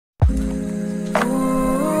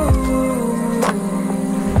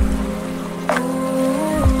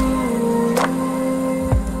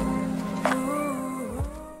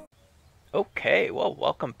well,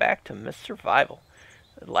 welcome back to Miss Survival.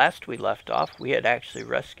 Last we left off, we had actually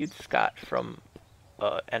rescued Scott from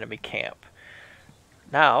enemy camp.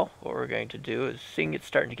 Now, what we're going to do is, seeing it's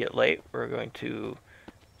starting to get late, we're going to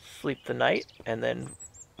sleep the night, and then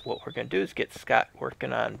what we're going to do is get Scott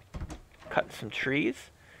working on cutting some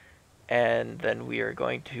trees, and then we are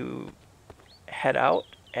going to head out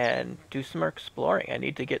and do some more exploring. I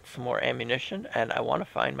need to get some more ammunition, and I want to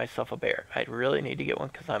find myself a bear. I really need to get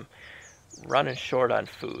one because I'm running short on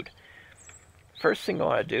food. First thing I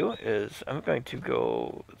want to do is I'm going to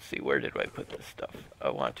go, let's see, where did I put this stuff? I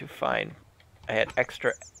want to find, I had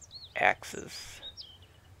extra axes.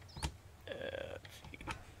 Let's see.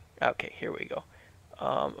 Okay, here we go.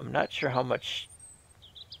 I'm not sure how much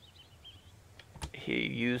he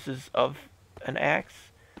uses of an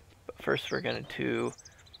axe, but first we're going to,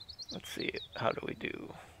 let's see, how do we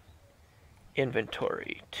do?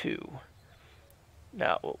 Inventory 2.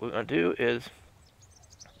 Now what we're going to do is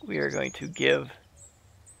we are going to give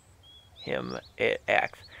him an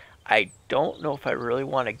axe. I don't know if I really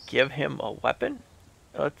want to give him a weapon.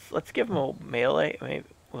 Let's give him a melee. Maybe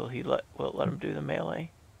will it let him do the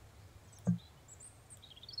melee?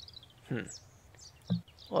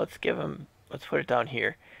 Well, let's put it down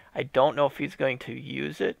here. I don't know if he's going to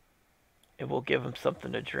use it. It will give him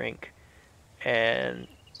something to drink and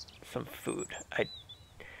some food. I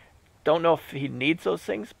don't know if he needs those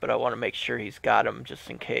things, but I want to make sure he's got them just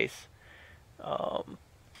in case. I'm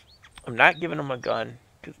not giving him a gun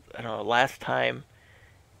because I don't know. Last time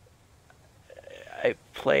I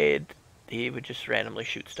played, he would just randomly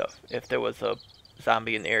shoot stuff. If there was a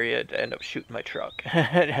zombie in the area, it'd end up shooting my truck.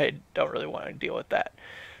 I don't really want to deal with that,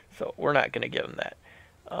 so we're not going to give him that.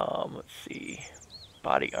 Let's see,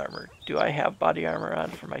 body armor. Do I have body armor on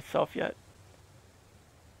for myself yet?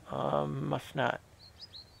 Must not.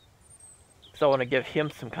 So I want to give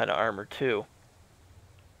him some kind of armor too.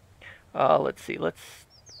 Let's see. Let's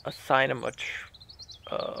assign him a.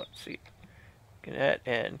 Let's see. Get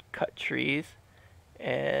and cut trees,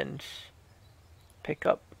 and pick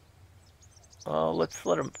up. Let's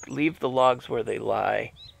let him leave the logs where they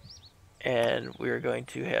lie, and we're going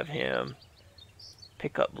to have him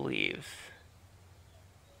pick up leaves.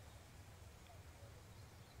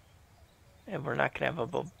 And we're not going to have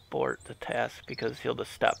him abort the task because he'll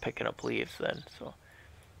just stop picking up leaves then. So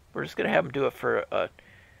we're just going to have him do it for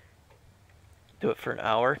an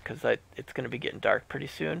hour because it's going to be getting dark pretty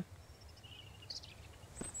soon.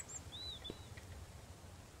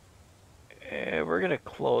 And we're going to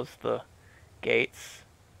close the gates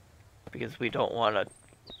because we don't want to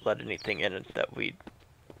let anything in that we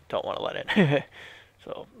don't want to let in.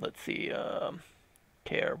 So let's see.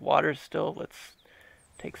 Okay, our water's still. Let's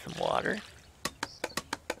take some water.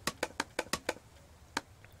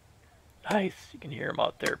 Nice, you can hear him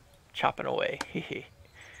out there chopping away.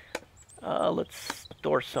 Let's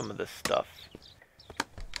store some of this stuff.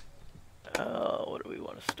 What do we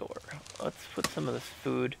want to store? Let's put some of this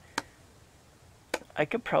food. I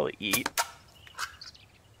could probably eat.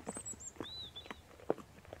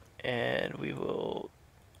 And we will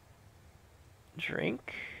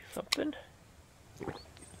drink something. Yeah,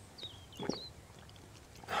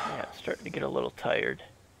 I'm starting to get a little tired.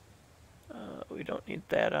 We don't need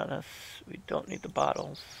that on us. We don't need the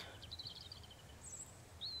bottles.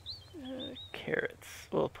 Carrots.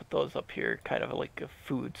 We'll put those up here, kind of like a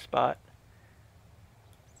food spot,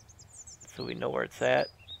 so we know where it's at.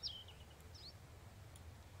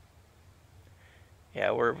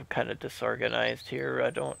 Yeah, we're kind of disorganized here. I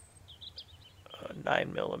don't.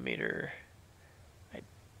 9mm. I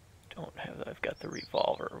don't have that. I've got the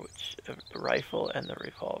revolver, which the rifle and the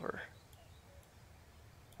revolver.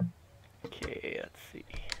 Okay, let's see.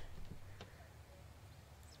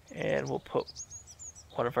 And we'll put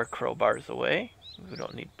one of our crowbars away. We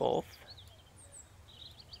don't need both.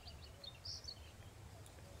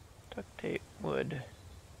 Duct tape, wood,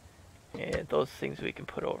 and those things we can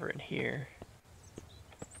put over in here.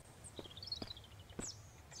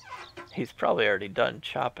 He's probably already done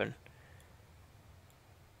chopping,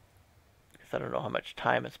 because I don't know how much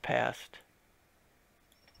time has passed.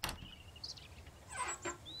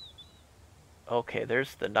 Okay,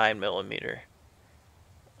 there's the 9mm.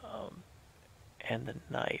 And the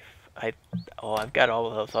knife. I've got all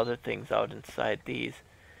of those other things out inside these.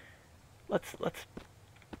 Let's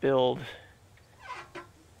build.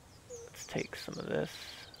 Let's take some of this.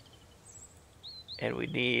 And we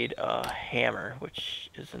need a hammer, which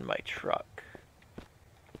is in my truck.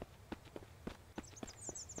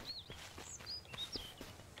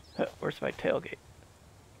 Where's my tailgate?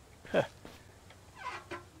 Huh.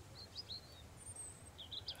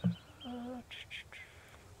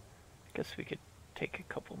 Guess we could take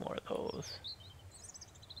a couple more of those.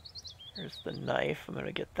 There's the knife. I'm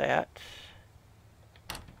gonna get that.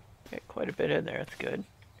 Got quite a bit in there. That's good.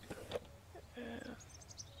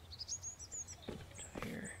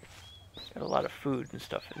 Here. Got a lot of food and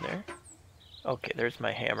stuff in there. Okay, there's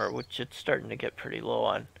my hammer, which it's starting to get pretty low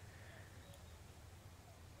on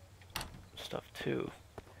stuff too.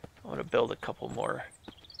 I want to build a couple more.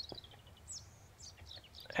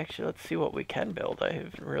 Actually, let's see what we can build. I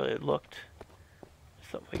haven't really looked.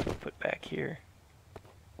 Something we can put back here.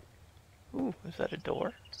 Ooh, is that a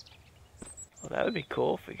door? Well, that would be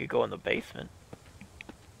cool if we could go in the basement.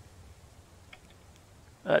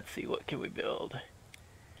 Let's see, what can we build?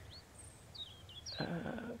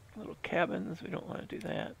 Little cabins, we don't want to do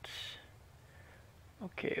that.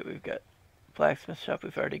 Okay, we've got blacksmith shop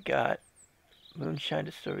we've already got. Moonshine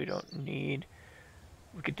distillery we don't need.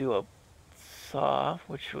 We could do a saw,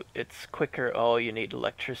 which it's quicker. Oh, you need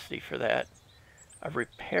electricity for that. A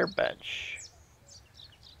repair bench.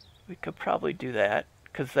 We could probably do that,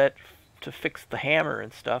 because that to fix the hammer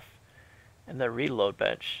and stuff, and the reload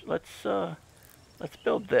bench. Let's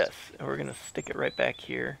build this, and we're gonna stick it right back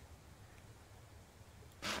here.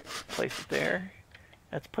 Place it there.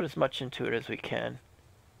 Let's put as much into it as we can.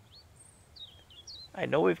 I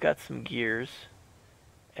know we've got some gears,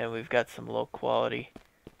 and we've got some low quality.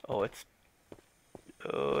 Oh, it's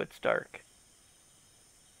dark.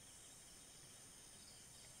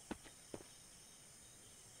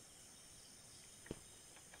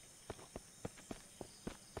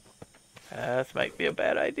 This might be a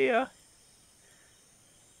bad idea.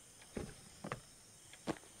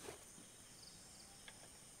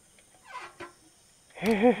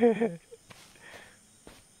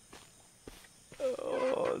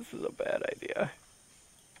 Oh, this is a bad idea.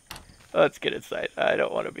 Let's get inside. I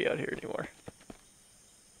don't want to be out here anymore.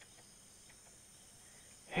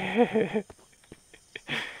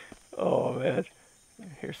 Oh man.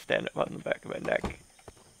 Here, stand up on the back of my neck.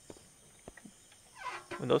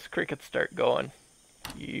 When those crickets start going,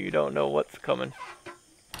 you don't know what's coming.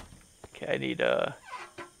 Okay, I need I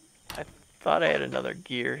thought I had another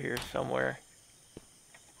gear here somewhere.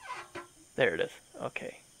 There it is.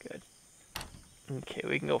 Okay, good. Okay,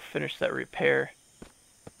 we can go finish that repair.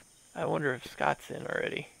 I wonder if Scott's in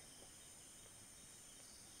already.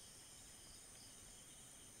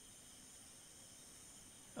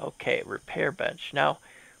 Okay, repair bench. Now,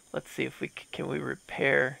 let's see if we can we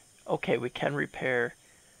repair. Okay, we can repair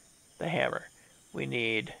the hammer. We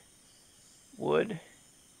need wood.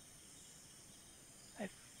 I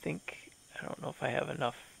think, I don't know if I have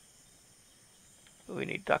enough. But we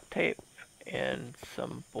need duct tape and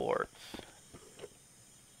some boards.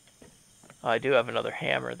 Oh, I do have another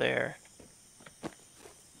hammer there.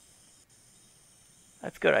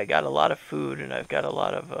 That's good. I got a lot of food and I've got a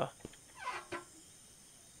lot of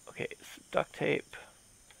okay, so duct tape.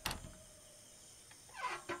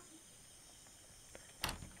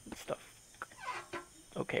 Stuff.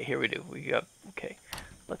 Okay, here we do. We got, okay.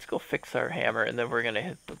 Let's go fix our hammer and then we're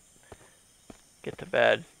gonna get to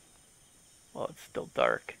bed while it's still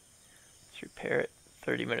dark. Let's repair it.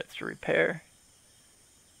 30 minutes to repair.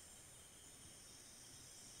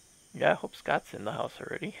 Yeah, I hope Scott's in the house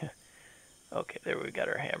already. Okay, there we got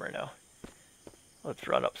our hammer now. Let's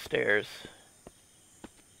run upstairs.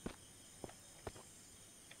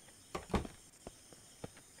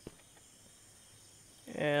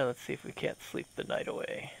 And let's see if we can't sleep the night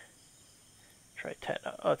away. Try 10.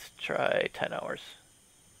 Let's try 10 hours.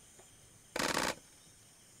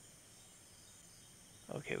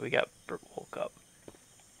 Okay, we got woke up.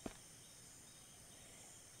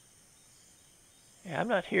 Yeah, I'm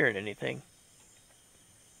not hearing anything.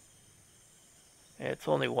 It's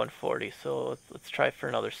only 1:40, so let's try for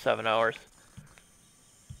another 7 hours.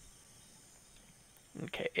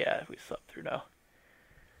 Okay, yeah, we slept through now.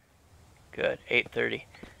 Good, 8:30.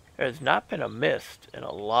 There's not been a mist in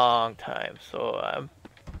a long time, so I'm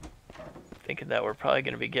thinking that we're probably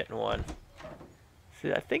going to be getting one.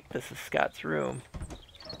 See, I think this is Scott's room.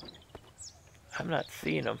 I'm not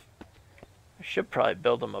seeing him. I should probably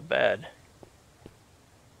build him a bed.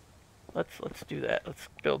 Let's do that. Let's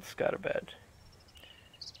build Scott a bed.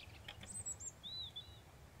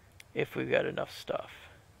 If we've got enough stuff.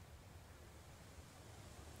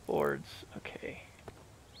 Boards, okay.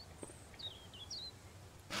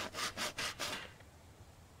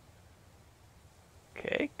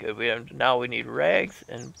 Okay, good. Now we need rags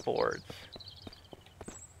and boards.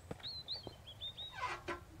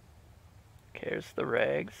 Okay, here's the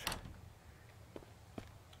rags.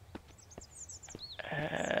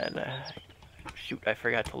 And shoot, I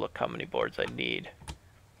forgot to look how many boards I need.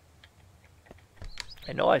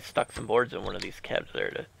 I know I stuck some boards in one of these cabs there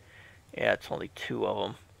to... Yeah, it's only 2 of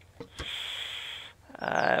them.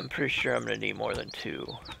 I'm pretty sure I'm going to need more than 2.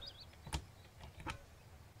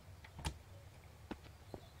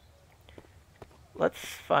 Let's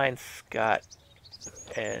find Scott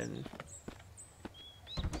and...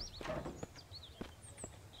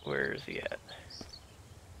 Where is he at?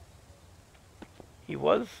 He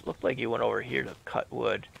looked like he went over here to cut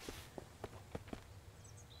wood.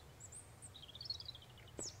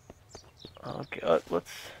 Okay,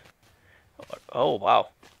 let's... Oh, wow.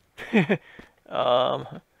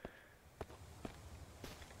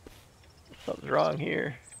 Something's wrong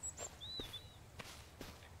here.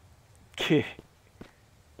 I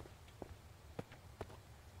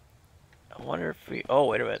wonder if we... Oh,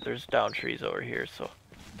 wait a minute. There's down trees over here, so...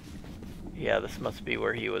 Yeah, this must be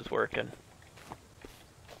where he was working.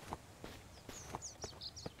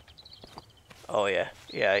 Oh, yeah.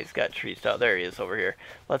 Yeah, he's got trees down. There he is over here.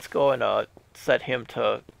 Let's go and set him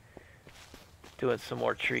to doing some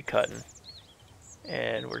more tree cutting.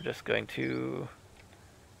 And we're just going to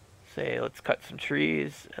say, let's cut some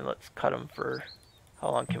trees, and let's cut them for... How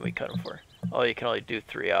long can we cut them for? Oh, you can only do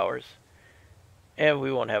 3 hours. And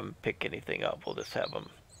we won't have him pick anything up. We'll just have him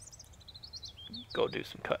go do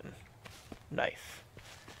some cutting. Nice.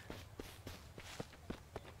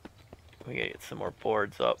 We gotta get some more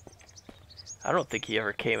boards up. I don't think he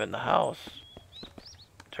ever came in the house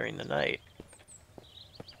during the night.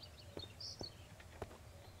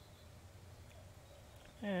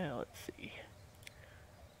 Yeah, let's see.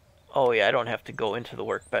 Oh yeah, I don't have to go into the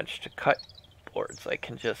workbench to cut boards. I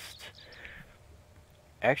can just...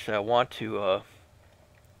 Actually, I want to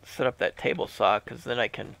set up that table saw, because then I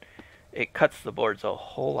can... It cuts the boards a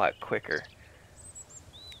whole lot quicker.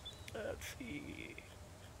 Let's see.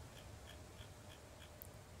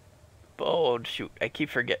 Oh, shoot. I keep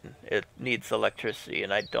forgetting. It needs electricity,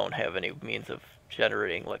 and I don't have any means of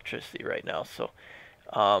generating electricity right now. So,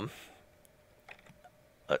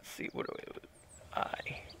 let's see. What do we...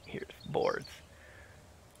 Here's boards.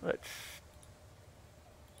 Let's...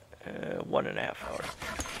 1.5 hours.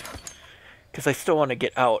 Because I still want to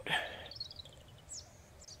get out.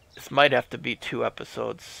 This might have to be 2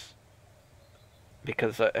 episodes.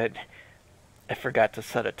 Because I forgot to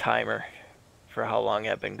set a timer for how long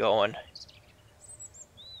I've been going.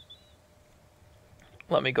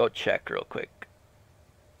 Let me go check real quick.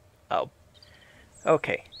 Oh,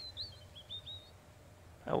 okay.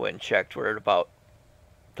 I went and checked. We're at about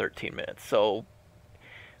 13 minutes. So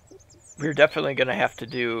we're definitely going to have to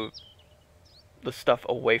do the stuff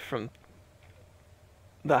away from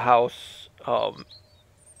the house. We're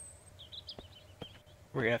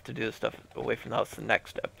going to have to do the stuff away from the house the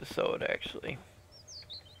next episode, actually.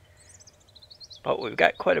 But we've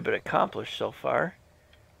got quite a bit accomplished so far.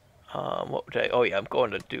 What would I... Oh yeah, I'm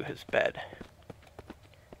going to do his bed.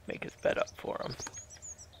 Make his bed up for him.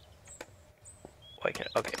 Okay,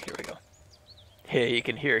 here we go. Yeah, you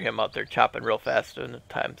can hear him out there chopping real fast and the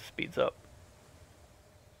time speeds up.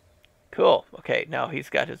 Cool. Okay, now he's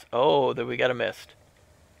got his... Oh, then we got a mist.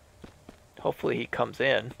 Hopefully he comes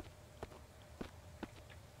in.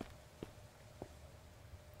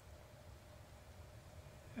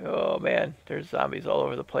 Oh man, there's zombies all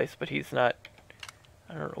over the place, but he's not...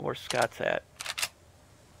 I don't know where Scott's at.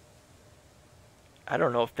 I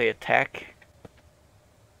don't know if they attack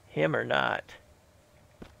him or not.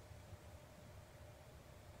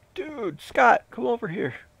 Dude, Scott, come over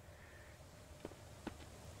here.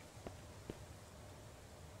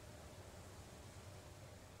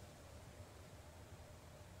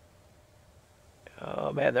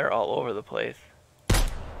 Oh man, they're all over the place.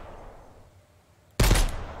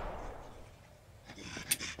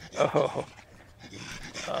 Oh.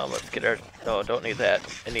 Let's get our... Oh, don't need that.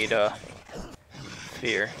 I need a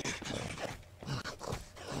sphere.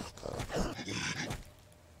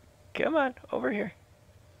 Come on, over here.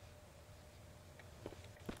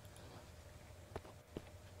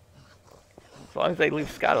 As long as they leave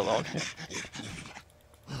Scott alone.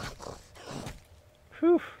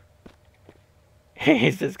 Whew.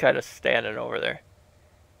 He's just kind of standing over there.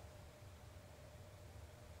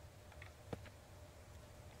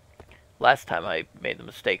 Last time I made the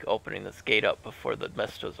mistake opening this gate up before the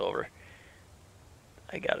mist was over.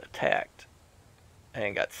 I got attacked.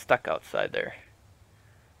 And got stuck outside there.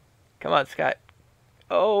 Come on, Scott.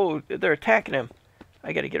 Oh, they're attacking him.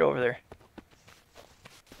 I gotta get over there.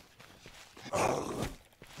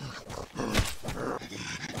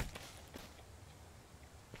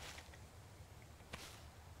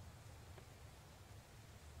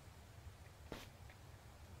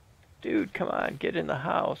 Dude, come on, get in the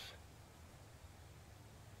house.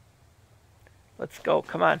 Let's go.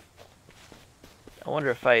 Come on. I wonder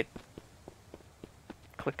if I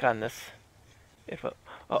click on this. If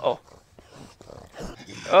uh-oh.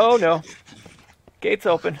 Oh no. Gate's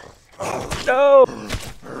open. No!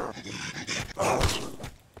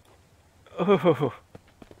 Ooh.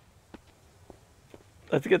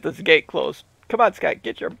 Let's get this gate closed. Come on, Scott,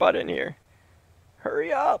 get your butt in here.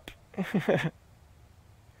 Hurry up.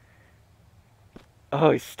 Oh,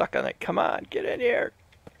 he's stuck on it. Come on, get in here.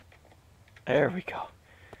 There we go.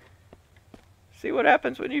 See what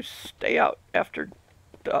happens when you stay out after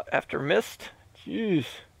mist? Jeez.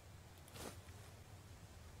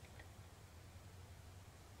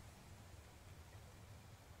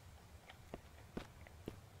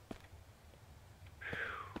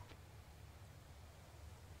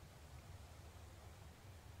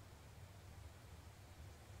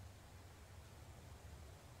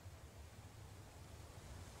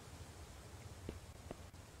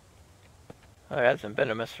 Well, it hasn't been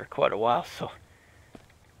a mist for quite a while, so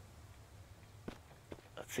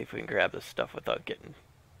let's see if we can grab this stuff without getting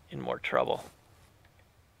in more trouble.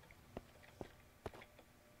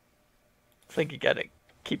 I think you gotta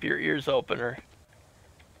keep your ears open, or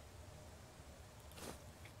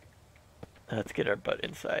let's get our butt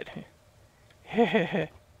inside. I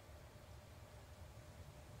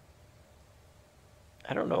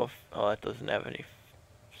don't know if, oh, that doesn't have any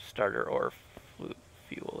starter or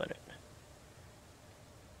fuel in it.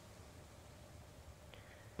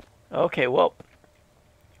 Okay, well,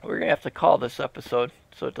 we're gonna have to call this episode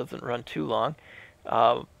so it doesn't run too long.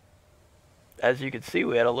 As you can see,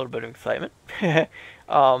 we had a little bit of excitement. Okay,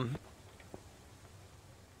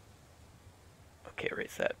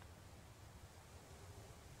 erase that.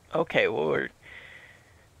 Okay, well, we're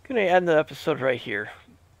gonna end the episode right here,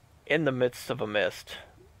 in the midst of a mist.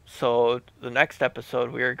 So the next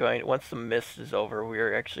episode, we are going, once the mist is over, we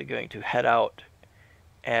are actually going to head out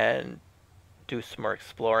and do some more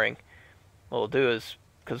exploring. What we'll do is,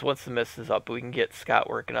 because once the mist is up, we can get Scott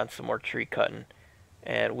working on some more tree cutting,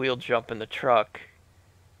 and we'll jump in the truck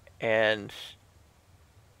and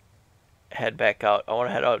head back out. I want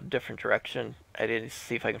to head out a different direction. I need to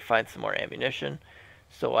see if I can find some more ammunition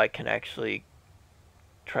so I can actually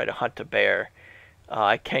try to hunt a bear.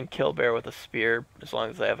 I can kill bear with a spear as long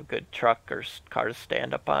as I have a good truck or car to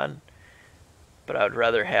stand up on. But I would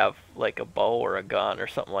rather have like a bow or a gun or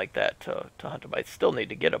something like that to hunt them. I still need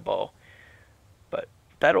to get a bow. But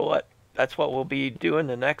that's what we'll be doing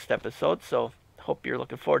the next episode. So hope you're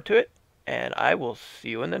looking forward to it. And I will see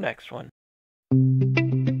you in the next one.